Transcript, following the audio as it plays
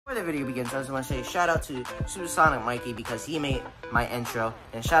Before the video begins, I just want to say shout out to Supersonic Mikey because he made my intro,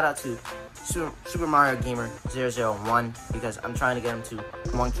 and shout out to Super Mario Gamer 001 because I'm trying to get him to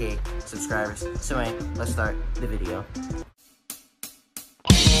 1K subscribers. So anyway, let's start the video.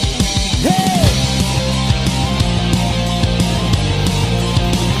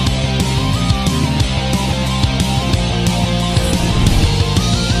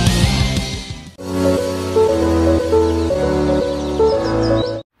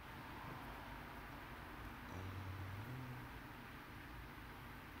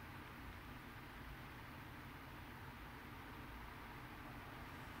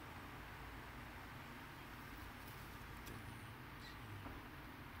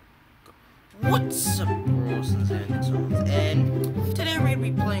 What's up, bros and Xanatons? And today we're gonna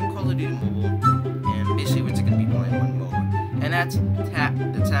be playing Call of Duty Mobile, and basically we're just gonna be playing one mode, and that's Attack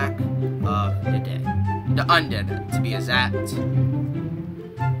of the Dead, the Undead to be exact. Let's set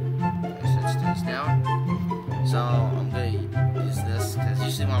this down. So I'm gonna use this because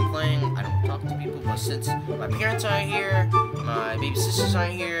usually when I'm playing, I don't talk to people, but since my parents aren't here, my baby sisters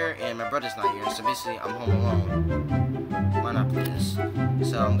aren't here, and my brother's not here, so basically I'm home alone. Why not play this?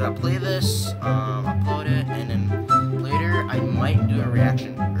 So I'm gonna play this, upload it, and then later I might do a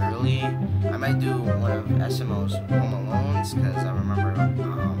reaction early. I might do one of SMO's Home Alones because I remember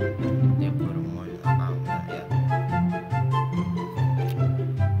they put one about that. Yeah.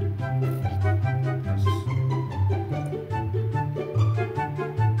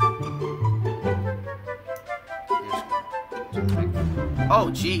 Oh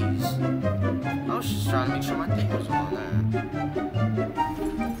jeez. I was just trying to make sure my thing was on there.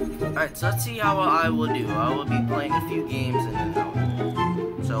 Alright, so let's see how I will do. I will be playing a few games and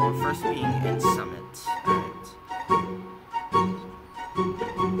then so first being in Summit. Alright.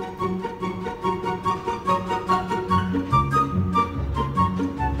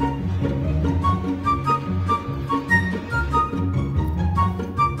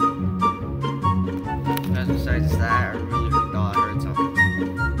 As besides that, I really thought I heard something.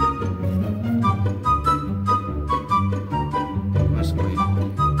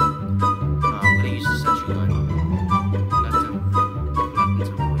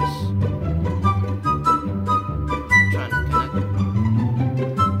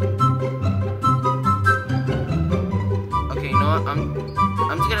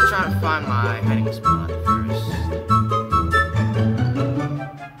 I'm just gonna try to find my hiding spot first.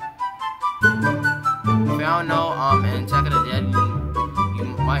 If you don't know, in Attack of the Dead, you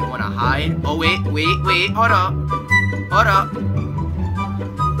might want to hide. Oh wait, hold up.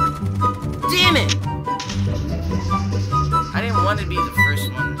 Damn it! I didn't want to be the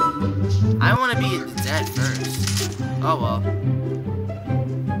first one. I want to be the dead first. Oh well.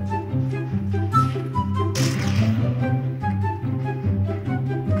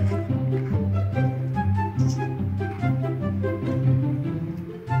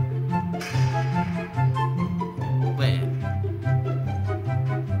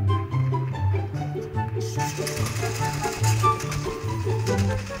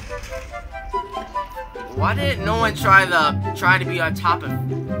 Why did no one try to be on top of?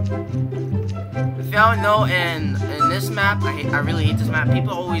 If y'all know, in this map, I really hate this map.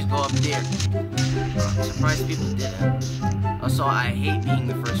 People always go up there. I'm surprised people didn't. Also, I hate being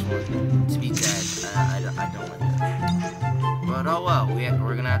the first one to be dead. I don't like that. But oh well,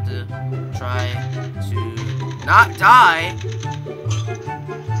 we're gonna have to try to not die.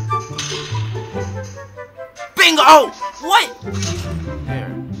 Bingo! Oh, what?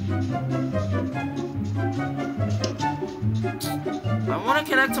 There. I want to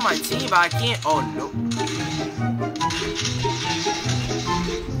connect to my team, but I can't. Oh, nope.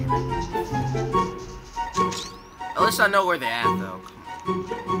 At least I know where they're at, though.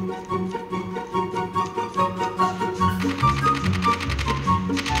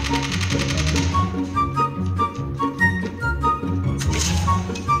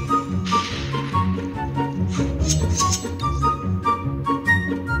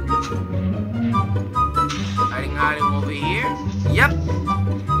 Hiding over here. Yep.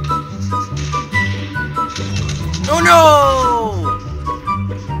 Oh no!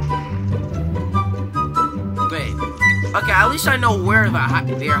 Wait. Okay, at least I know where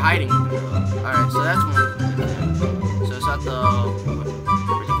they're hiding. Alright, so that's one. So it's at the.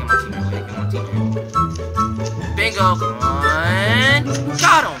 Where'd you get my teammate? Bingo! Come on!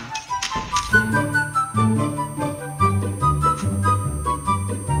 Got him!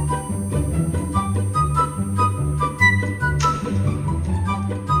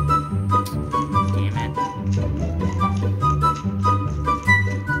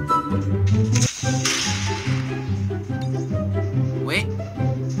 Wait.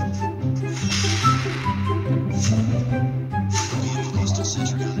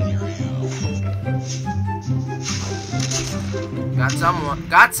 Got someone.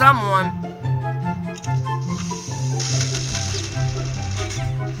 Got someone.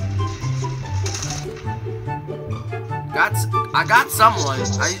 I got someone.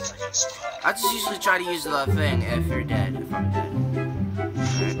 I just usually try to use the thing if you're dead. If I'm dead.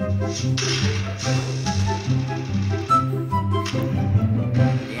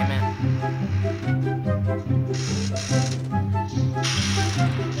 Damn it.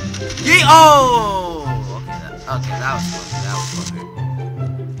 Yee! Oh! Okay, that was close. That was close.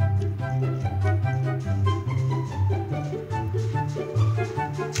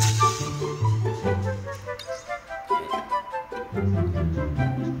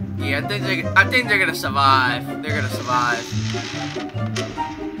 Yeah, I think they're gonna survive. They're gonna survive.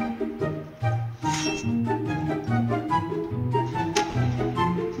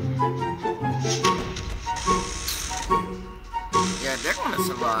 Yeah, they're gonna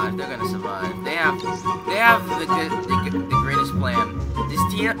survive. They're gonna survive. They have the greatest plan.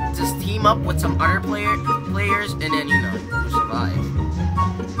 Just team up with some other players, and then you survive.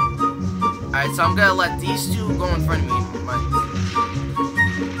 All right, so I'm gonna let these two go in front of me.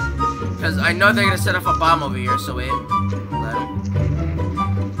 Because I know they're gonna set up a bomb over here, so wait. Let them.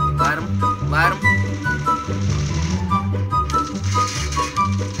 Let them. Let them.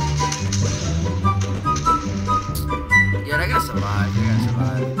 Yeah, they're gonna survive. They're gonna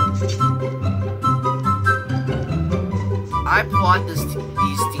survive. I plot the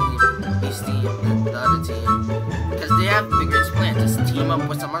other team. Because they have the greatest plan. Just team up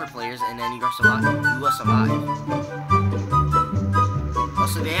with some other players, and then you will survive.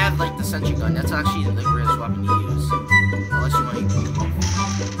 So they have like the sentry gun. That's actually the greatest weapon to use. Unless you want to use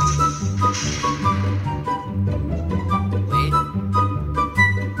Wait.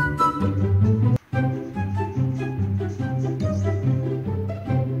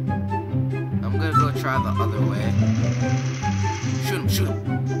 I'm gonna go try the other way. Shoot him, shoot him.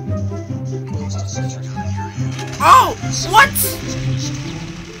 Oh! What?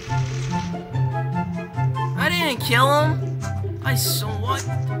 I didn't kill him. So what?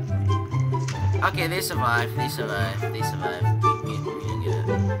 Okay, they survived. They survived. They survived. We didn't get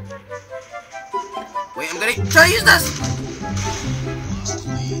it. Wait, I'm gonna try to use this!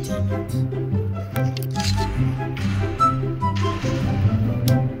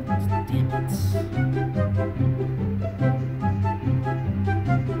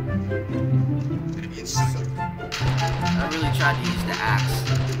 I really tried to use the axe.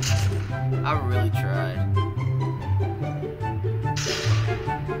 I really tried.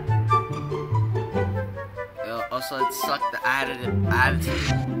 Also, it sucked that I had to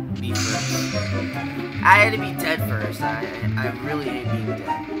be first. I had to be dead first. I really hate being dead.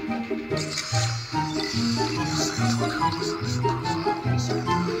 For the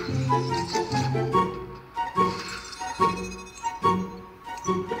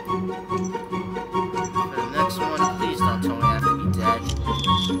next one, please don't tell me I have to be dead.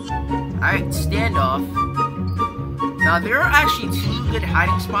 Alright, standoff. Now, there are actually two good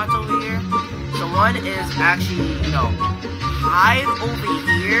hiding spots over here. So one is actually, hide over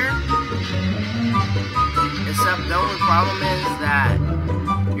here. Except the only problem is that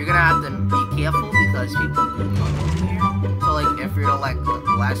you're gonna have to be careful because people do come over here. So like, if you're like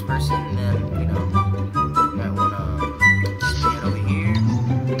the last person, then you might wanna stand over here.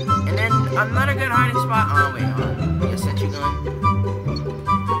 And then another good hiding spot. Oh wait, hold on. Yeah, sentry gun.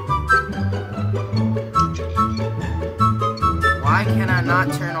 Why can I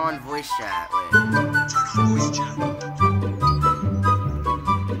not turn on voice chat? Wait. Turn on voice chat.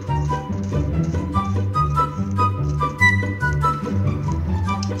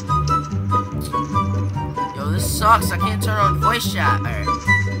 Yo, this sucks. I can't turn on voice chat. Alright.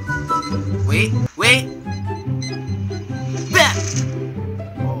 Wait. Bet!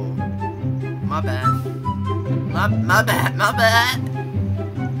 Oh. My bad. My bad.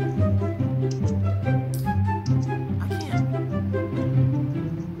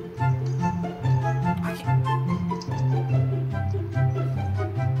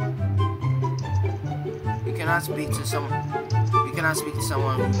 You cannot speak to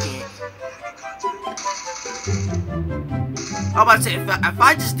someone who can't. I'm about to say, if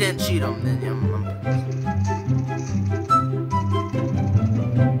I just didn't cheat him, then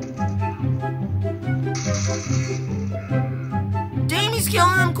damn, he's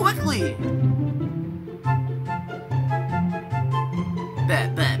killing him quickly.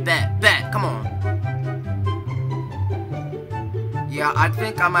 Bet. Come on. Yeah, I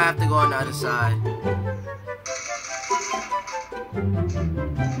think I might have to go on the other side.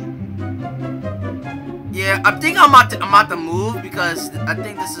 Yeah, I think I'm about to move because I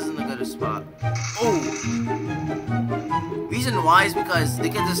think this isn't a good spot. Oh, we reason why is because they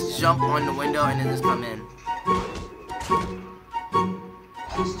can just jump on the window and then just come in.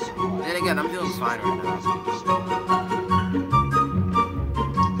 Then again, I'm doing fine right now.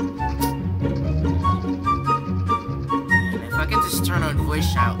 And if I can just turn on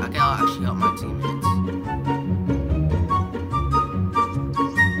voice chat, I can actually help my teammates.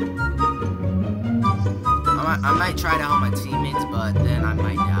 I might try to help my teammates, but then I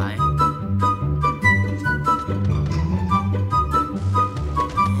might die.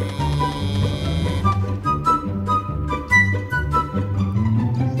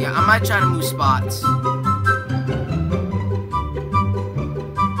 Yeah, I might try to move spots.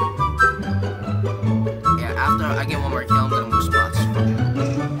 Yeah, after I get one more kill, I'm gonna move spots.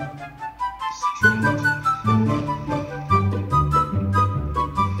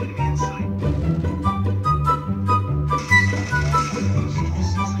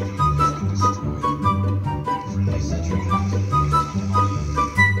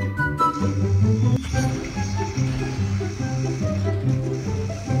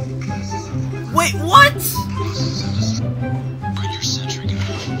 Wait, what?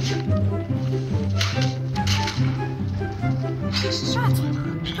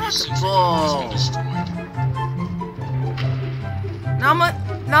 That's bull.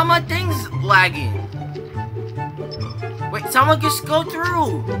 Now my thing's lagging. Wait, someone just go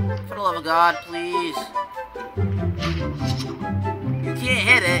through. For the love of God, please. You can't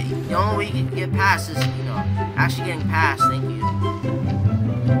hit it. The only way you can get past is, you know, actually getting past. Thank you.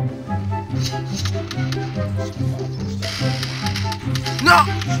 No!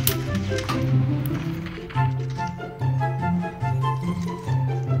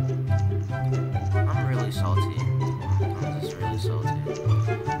 I'm really salty. I'm just really salty.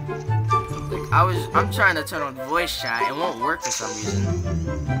 Like, I'm trying to turn on voice chat. It won't work for some reason.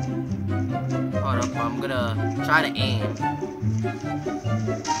 Hold up, I'm gonna try to aim.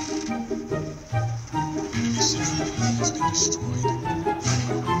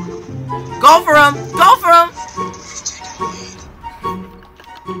 Go for him! Go for him!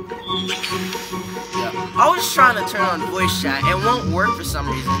 Yeah, I was trying to turn on voice chat. It won't work for some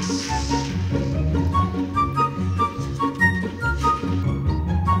reason.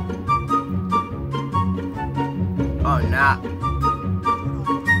 Oh, nah.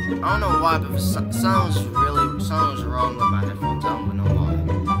 I don't know why, but something was wrong with my headphones. I don't know why.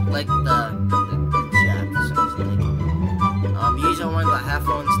 Like the jack or something. Like, using one of the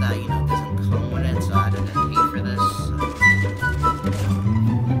headphones that, you know, doesn't come with it, so I didn't pay for this.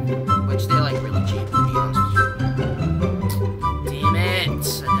 Which they're like really cheap, to be honest with you. Damn it!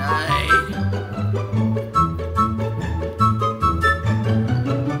 I died.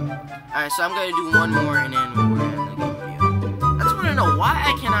 Alright, so I'm gonna do one more and then we're in the game review. I just wanna know why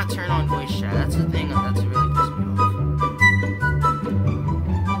I cannot turn on voice chat. That's the thing that's really pissed me off.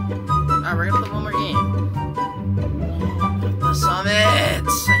 Alright, we're gonna play one more game. The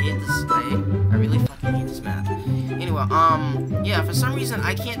summits! I hate this. I really fucking hate this map. Anyway, yeah, for some reason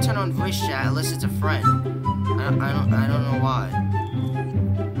I can't turn on voice chat unless it's a friend. I don't know why.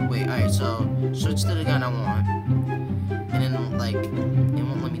 Wait, alright, so switch to the gun I want. And then like it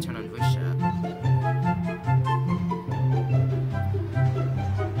won't let me turn on voice chat.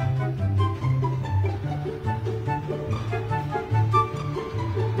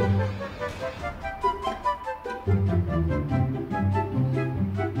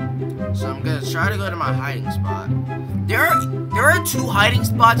 So I'm gonna try to go to my hiding spot. There are 2 hiding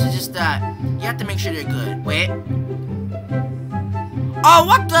spots, it's just that you have to make sure they're good. Wait. Oh,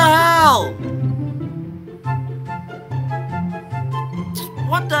 what the hell?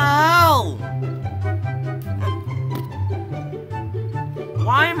 What the hell?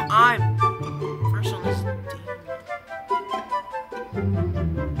 Why am I first on this team?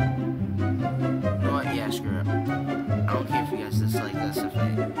 You know what? Yeah, screw it. I don't care if you guys dislike this. If I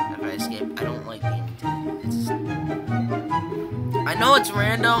escape, I don't like being dead. It's just, I know it's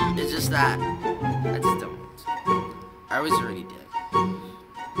random. It's just that I just don't. I was already dead.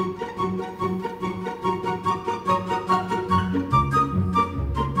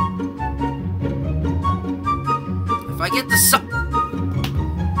 If I get the summit.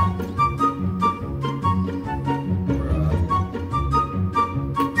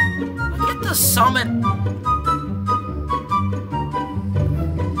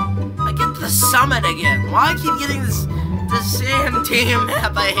 I get the summit again. Why I keep getting this same damn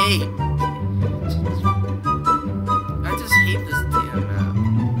map I hate? I just hate this damn map.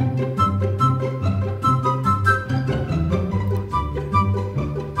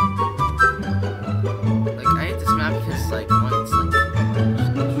 Like, I hate this map because, like, one, it's like,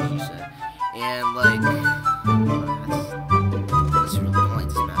 you said, and like,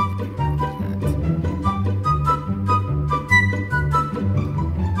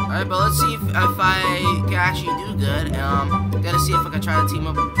 Alright, but let's see if I can actually do good. Gotta see if I can try to team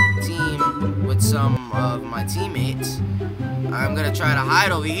with some of my teammates. I'm gonna try to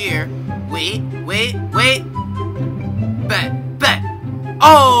hide over here. Wait. Bet.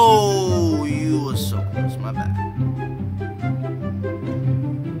 Oh, you were so close. My bad.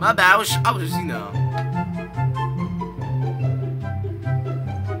 I was, you know.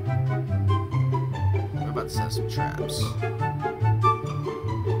 We're about to set some traps.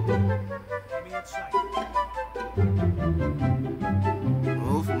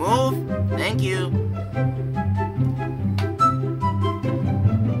 Move. Thank you.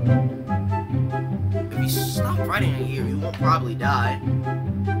 If you stop right in here, you won't probably die.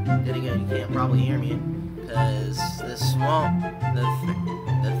 Then again, you can't probably hear me, because this won't,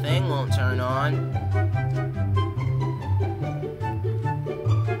 the thing won't turn on.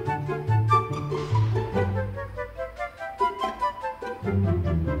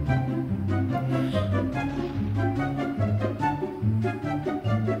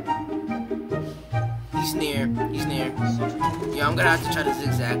 He's near. Yeah, I'm gonna have to try to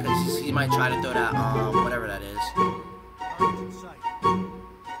zigzag because he might try to throw that, whatever that is.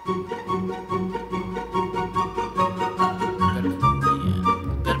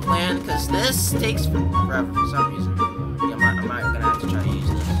 Good plan, because this takes forever for some reason. Yeah, I'm not gonna have to try to use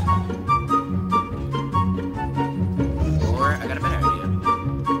this. Or, I got a better idea.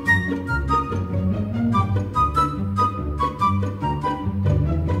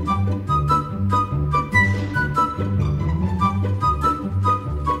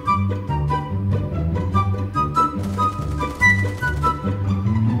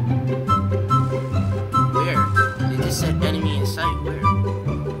 Enemy in sight, where?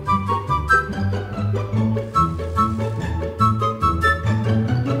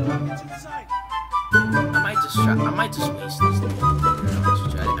 I might just waste this thing. I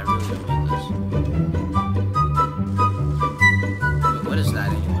really don't need this. But what is that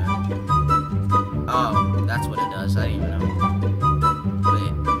anyway? Oh, that's what it does. I didn't even know.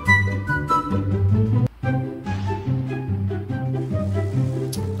 Wait.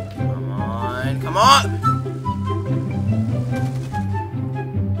 Come on!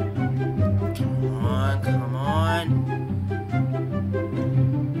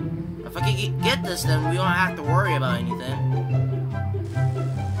 If I can get this, then we don't have to worry about anything.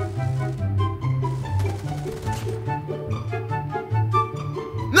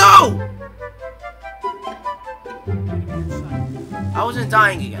 No! I wasn't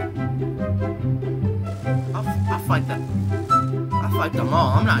dying again. I'll fight them. I'll fight them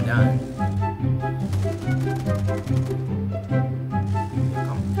all. I'm not dying.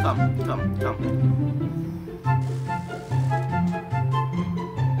 Come.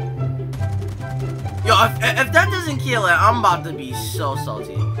 Yo, if that doesn't kill it, I'm about to be so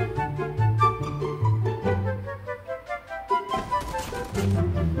salty.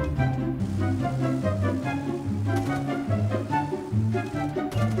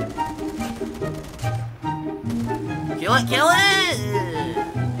 Kill it!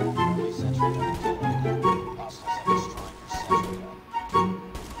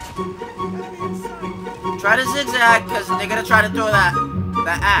 Try to zigzag, because they're gonna try to throw that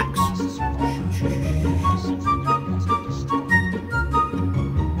axe.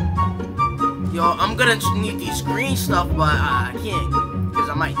 Yo, I'm gonna need these green stuff, but I can't, because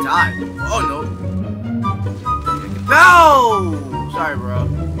I might die. Oh, no. No! Sorry, bro.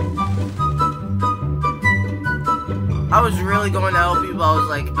 I was really going to help you, but I was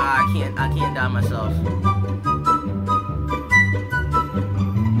like, I can't die myself.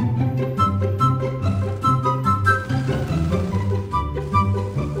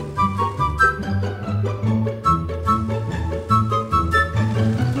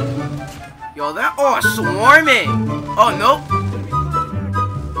 Yo, they're all swarming! Oh, nope.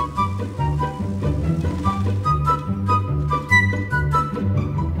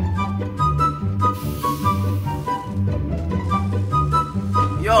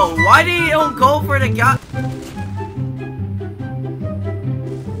 Yo, why did you don't go for the guy?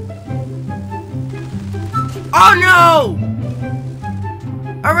 Oh no!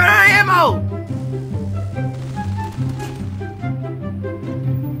 I ran out of ammo!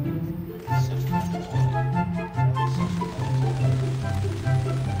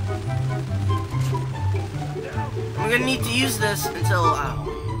 I'm gonna need to use this until,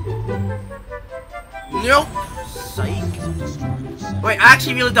 nope. Psych. Wait, I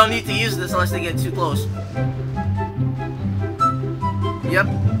actually really don't need to use this unless they get too close. Yep.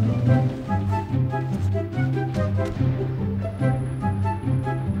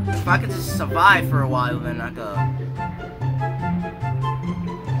 If I could just survive for a while, then I could.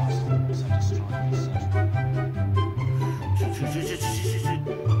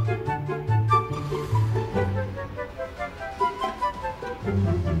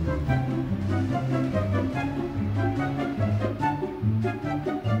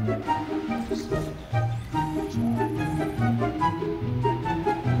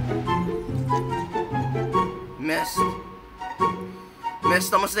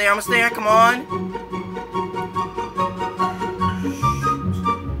 almost there, come on.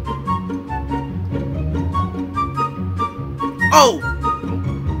 Oh!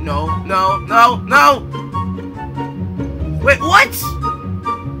 No! Wait, what?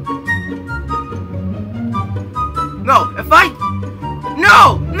 No, if I...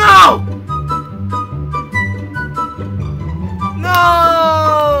 No!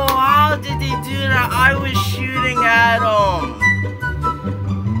 How did they do that? I was shooting at him.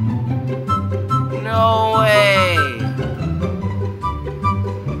 No way.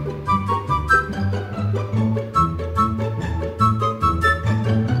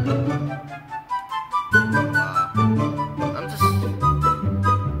 I'm just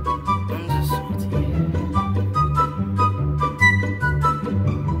salty.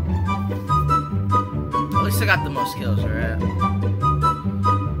 At least I got the most kills, right?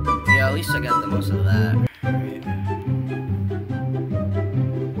 Yeah, at least I got the most of that.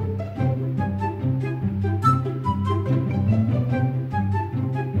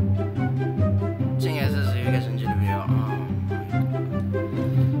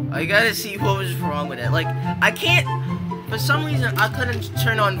 I gotta see what was wrong with it. Like, I can't, for some reason, I couldn't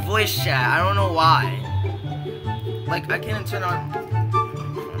turn on voice chat. I don't know why. Like, I couldn't turn on,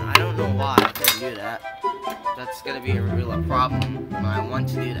 I don't know why I couldn't do that. That's gonna be a real problem when I want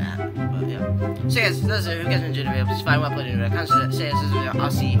to do that. But yeah. So guys, that's it. If you guys enjoyed the video, please find what I put into it. Say this video.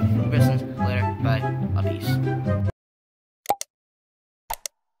 I'll see you guys later. Bye. Peace.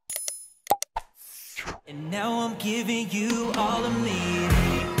 And now I'm giving you all of me.